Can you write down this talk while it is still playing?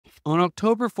On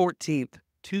October 14th,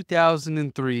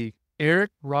 2003,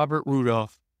 Eric Robert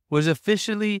Rudolph was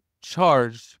officially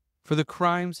charged for the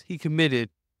crimes he committed,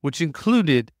 which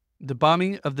included the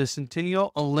bombing of the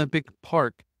Centennial Olympic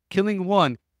Park, killing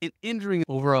one and injuring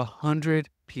over 100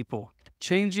 people,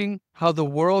 changing how the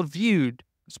world viewed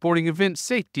sporting event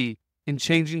safety and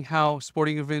changing how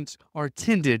sporting events are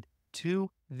attended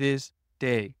to this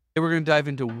day. We're going to dive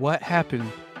into what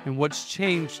happened and what's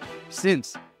changed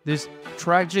since this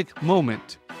tragic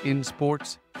moment in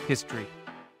sports history.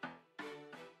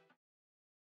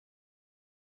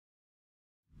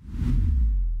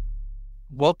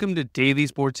 Welcome to Daily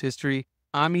Sports History.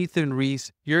 I'm Ethan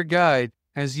Reese, your guide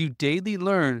as you daily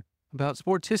learn about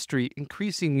sports history,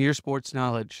 increasing your sports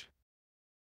knowledge.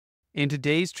 And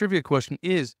today's trivia question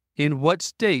is, in what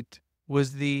state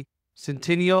was the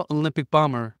Centennial Olympic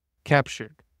bomber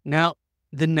captured? Now,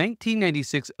 the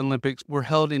 1996 Olympics were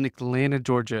held in Atlanta,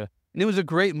 Georgia, and it was a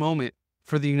great moment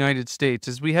for the United States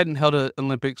as we hadn't held an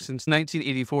Olympics since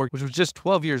 1984, which was just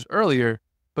 12 years earlier,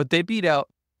 but they beat out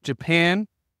Japan,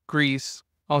 Greece,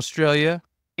 Australia,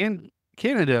 and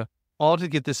Canada all to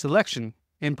get this selection.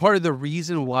 And part of the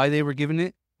reason why they were given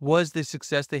it was the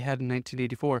success they had in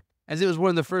 1984, as it was one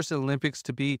of the first Olympics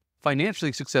to be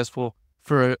financially successful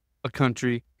for a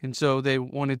country. And so they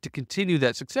wanted to continue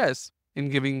that success in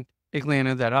giving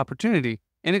Atlanta that opportunity.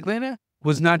 And Atlanta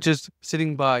was not just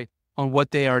sitting by on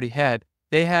what they already had.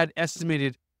 They had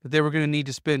estimated that they were going to need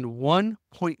to spend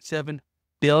 $1.7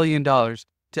 billion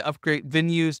to upgrade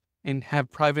venues and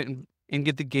have private and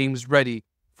get the games ready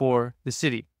for the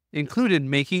city. It included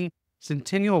making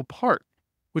Centennial Park,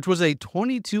 which was a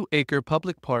 22-acre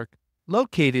public park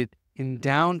located in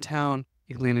downtown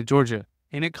Atlanta, Georgia.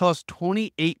 And it cost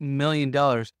 $28 million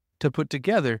to put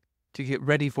together to get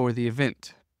ready for the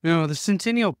event. You know, the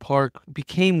Centennial Park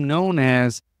became known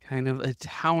as kind of a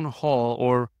town hall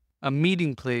or a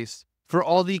meeting place for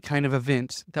all the kind of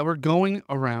events that were going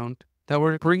around that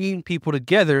were bringing people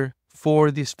together for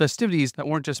these festivities that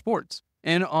weren't just sports.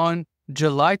 And on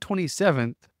July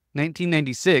 27th,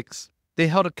 1996, they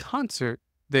held a concert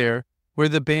there where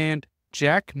the band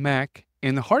Jack Mack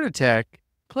and the Heart Attack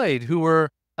played, who were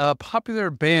a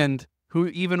popular band who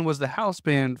even was the house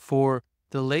band for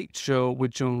The Late Show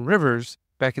with Joan Rivers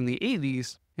back in the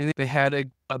 80s. And they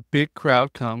had a big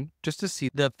crowd come just to see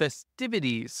the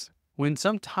festivities. When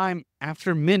sometime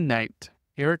after midnight,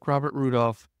 Eric Robert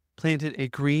Rudolph planted a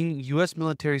green U.S.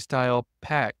 military-style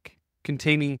pack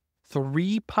containing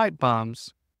 3 pipe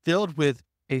bombs filled with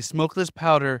a smokeless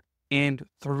powder and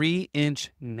 3-inch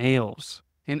nails.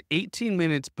 And 18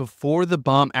 minutes before the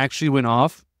bomb actually went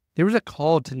off, there was a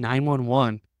call to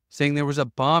 911 saying there was a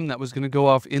bomb that was going to go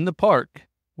off in the park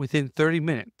within 30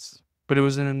 minutes. But it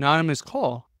was an anonymous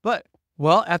call. But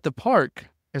while at the park,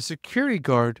 a security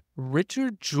guard,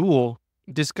 Richard Jewell,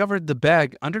 discovered the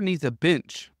bag underneath a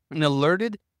bench and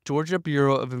alerted Georgia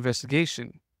Bureau of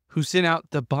Investigation, who sent out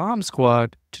the bomb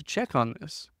squad to check on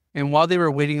this. And while they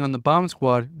were waiting on the bomb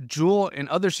squad, Jewell and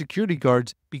other security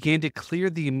guards began to clear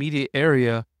the immediate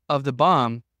area of the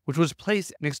bomb, which was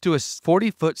placed next to a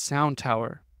 40-foot sound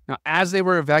tower. Now, as they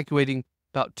were evacuating,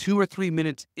 about 2 or 3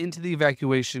 minutes into the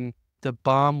evacuation, the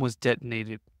bomb was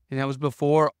detonated. And that was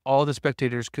before all the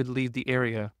spectators could leave the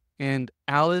area. And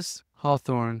Alice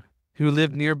Hawthorne, who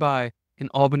lived nearby in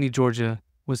Albany, Georgia,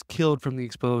 was killed from the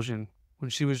explosion when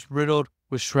she was riddled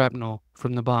with shrapnel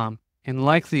from the bomb and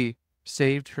likely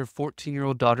saved her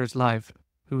 14-year-old daughter's life,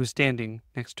 who was standing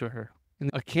next to her. And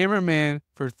a cameraman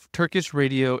for Turkish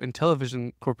Radio and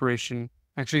Television Corporation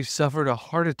actually suffered a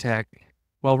heart attack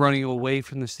while running away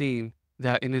from the scene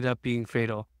that ended up being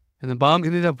fatal. And the bomb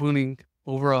ended up wounding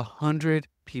over 100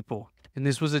 people. And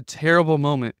this was a terrible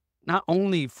moment, not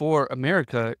only for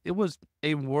America, it was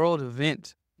a world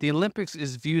event. The Olympics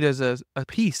is viewed as a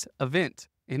peace event,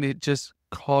 and it just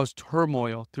caused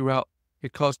turmoil throughout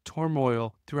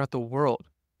the world.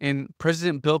 And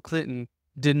President Bill Clinton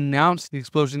denounced the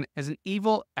explosion as an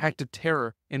evil act of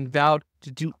terror and vowed to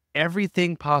do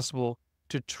everything possible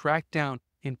to track down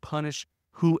and punish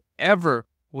whoever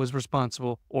was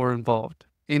responsible or involved.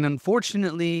 And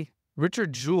unfortunately,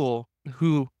 Richard Jewell,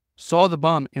 who saw the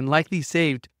bomb and likely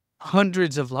saved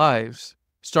hundreds of lives,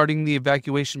 starting the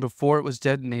evacuation before it was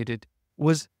detonated,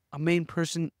 was a main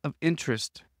person of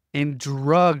interest and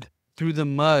dragged through the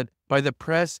mud by the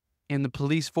press and the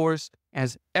police force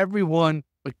as everyone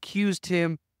accused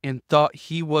him and thought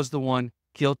he was the one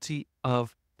guilty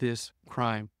of this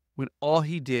crime, when all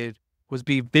he did was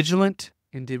be vigilant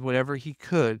and did whatever he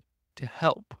could to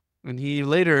help. And he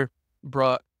later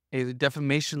brought a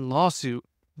defamation lawsuit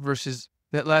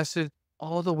that lasted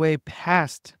all the way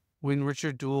past when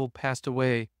Richard Jewell passed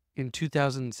away in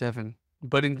 2007.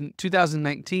 But in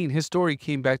 2019, his story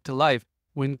came back to life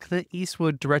when Clint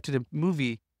Eastwood directed a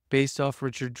movie based off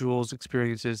Richard Jewell's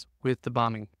experiences with the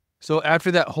bombing. So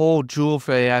after that whole Jewell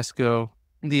fiasco,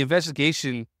 the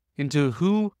investigation into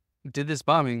who did this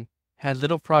bombing had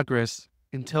little progress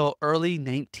until early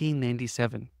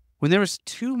 1997, when there was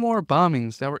 2 more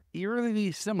bombings that were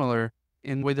eerily similar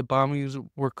in the way the bombings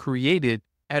were created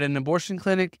at an abortion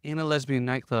clinic and a lesbian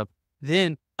nightclub.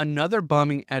 Then another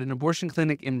bombing at an abortion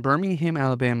clinic in Birmingham,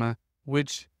 Alabama,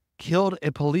 which killed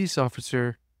a police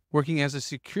officer working as a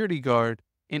security guard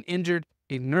and injured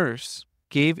a nurse,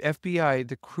 gave FBI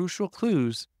the crucial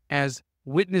clues as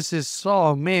witnesses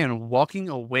saw a man walking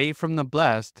away from the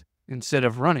blast instead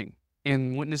of running.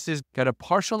 And witnesses got a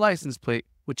partial license plate,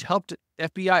 which helped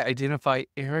FBI identify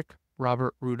Eric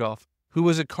Robert Rudolph, who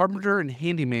was a carpenter and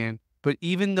handyman. But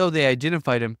even though they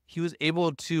identified him, he was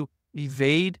able to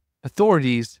evade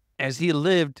authorities as he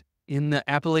lived in the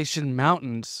Appalachian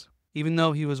Mountains, even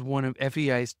though he was one of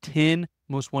FBI's 10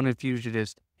 most wanted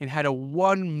fugitives and had a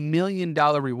 $1 million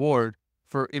reward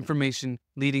for information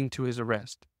leading to his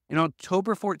arrest. On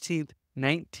October 14th,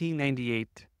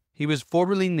 1998, he was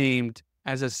formally named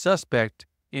as a suspect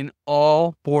in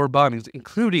all 4 bombings,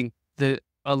 including the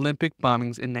Olympic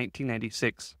bombings in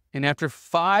 1996. And after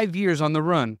 5 years on the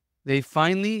run, they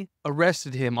finally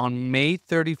arrested him on May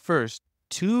 31st,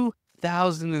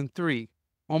 2003,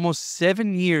 almost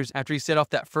 7 years after he set off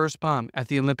that first bomb at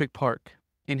the Olympic Park.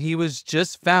 And he was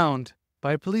just found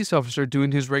by a police officer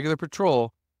doing his regular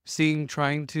patrol,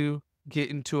 trying to get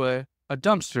into a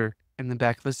dumpster in the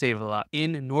back of a Save-A-Lot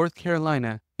in North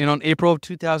Carolina. And on April of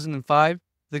 2005,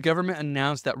 the government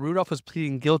announced that Rudolph was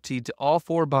pleading guilty to all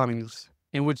 4 bombings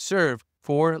and would serve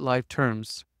 4 life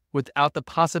terms without the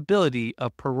possibility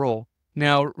of parole.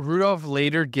 Now, Rudolph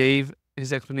later gave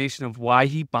his explanation of why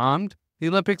he bombed the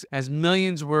Olympics, as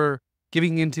millions were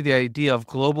giving into the idea of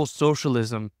global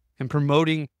socialism and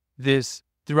promoting this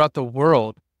throughout the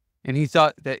world. And he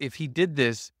thought that if he did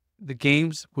this, the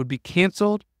games would be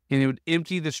canceled and it would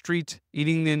empty the streets,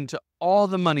 eating into all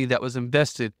the money that was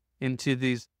invested into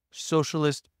these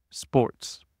socialist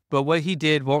sports. But what he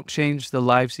did won't change the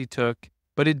lives he took,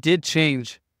 but it did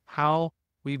change how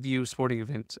we view sporting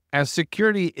events. As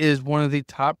security is one of the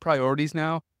top priorities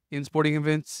now in sporting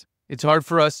events, it's hard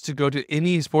for us to go to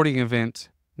any sporting event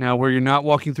now where you're not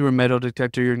walking through a metal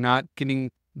detector, you're not getting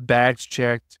bags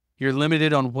checked, you're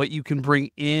limited on what you can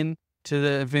bring in to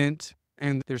the event,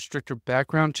 and there's stricter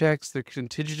background checks, there's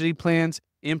contingency plans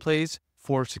in place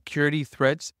for security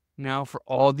threats now for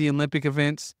all the Olympic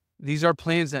events. These are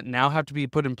plans that now have to be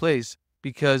put in place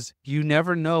because you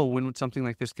never know when something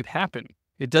like this could happen.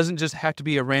 It doesn't just have to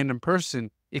be a random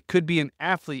person. It could be an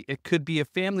athlete. It could be a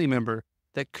family member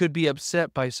that could be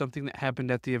upset by something that happened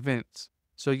at the events.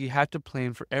 So you have to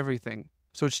plan for everything.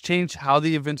 So it's changed how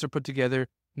the events are put together.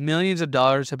 Millions of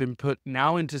dollars have been put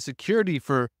now into security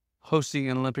for hosting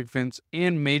an Olympic events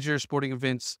and major sporting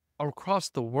events across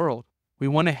the world. We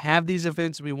want to have these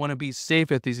events. We want to be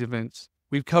safe at these events.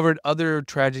 We've covered other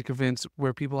tragic events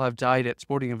where people have died at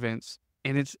sporting events,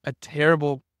 and it's a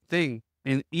terrible thing.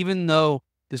 And even though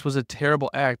this was a terrible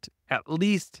act, at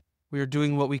least we are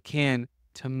doing what we can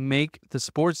to make the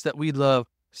sports that we love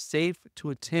safe to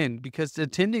attend, because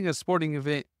attending a sporting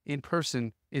event in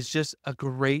person is just a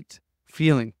great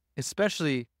feeling,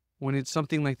 especially when it's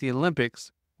something like the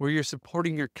Olympics, where you're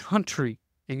supporting your country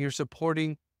and you're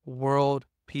supporting world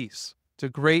peace. It's a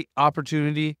great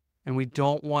opportunity, and we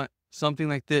don't want something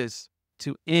like this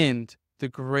to end the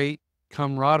great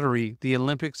camaraderie the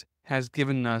Olympics has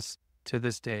given us to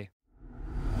this day.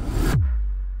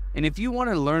 And if you want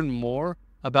to learn more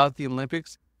about the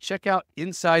Olympics, check out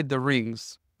Inside the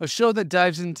Rings, a show that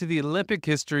dives into the Olympic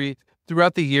history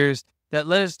throughout the years that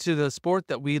led us to the sport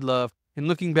that we love and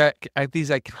looking back at these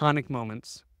iconic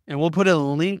moments. And we'll put a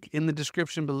link in the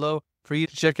description below for you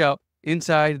to check out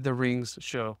Inside the Rings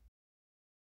show.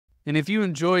 And if you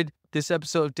enjoyed this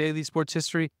episode of Daily Sports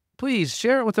History, please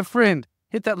share it with a friend.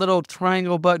 Hit that little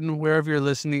triangle button wherever you're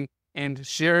listening and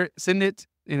share it. Send it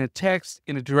in a text,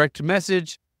 in a direct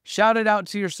message. Shout it out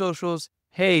to your socials.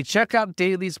 Hey, check out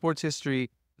Daily Sports History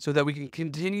so that we can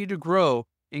continue to grow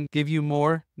and give you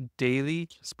more daily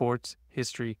sports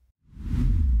history.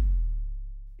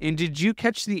 And did you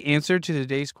catch the answer to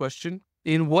today's question?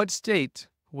 In what state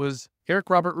was Eric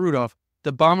Robert Rudolph,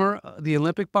 the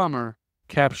Olympic bomber,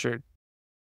 captured?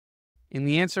 And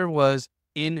the answer was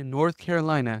in North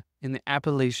Carolina in the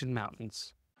Appalachian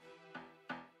Mountains.